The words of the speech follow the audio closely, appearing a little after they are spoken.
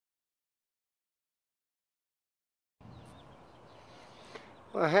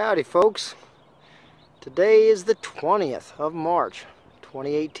Well, howdy folks. Today is the 20th of March,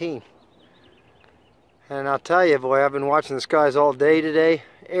 2018. And I'll tell you, boy, I've been watching the skies all day today.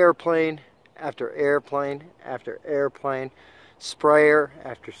 Airplane after airplane after airplane. Sprayer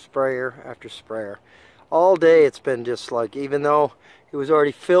after sprayer after sprayer. All day it's been just like, even though it was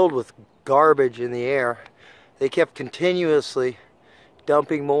already filled with garbage in the air, they kept continuously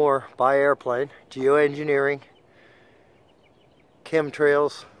dumping more by airplane. Geoengineering.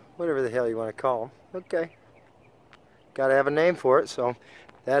 Chemtrails, whatever the hell you want to call them. Okay, got to have a name for it. So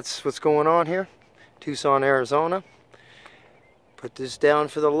that's what's going on here, Tucson, Arizona. Put this down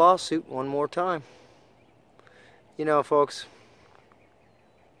for the lawsuit one more time. You know, folks,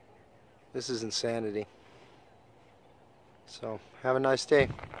 this is insanity. So have a nice day.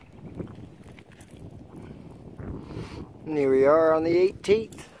 And here we are on the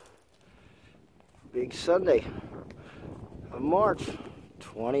 18th, big Sunday of March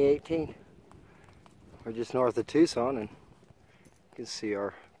 2018. We're just north of Tucson, and you can see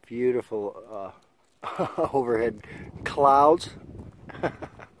our beautiful overhead clouds.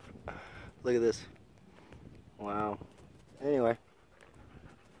 Look at this. Wow. Anyway,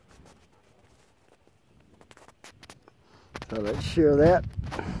 so let's share that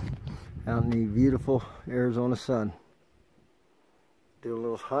out in the beautiful Arizona sun. Do a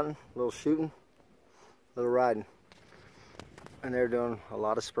little hunting, a little shooting, a little riding. And they're doing a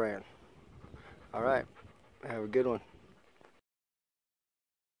lot of spraying. All right, have a good one.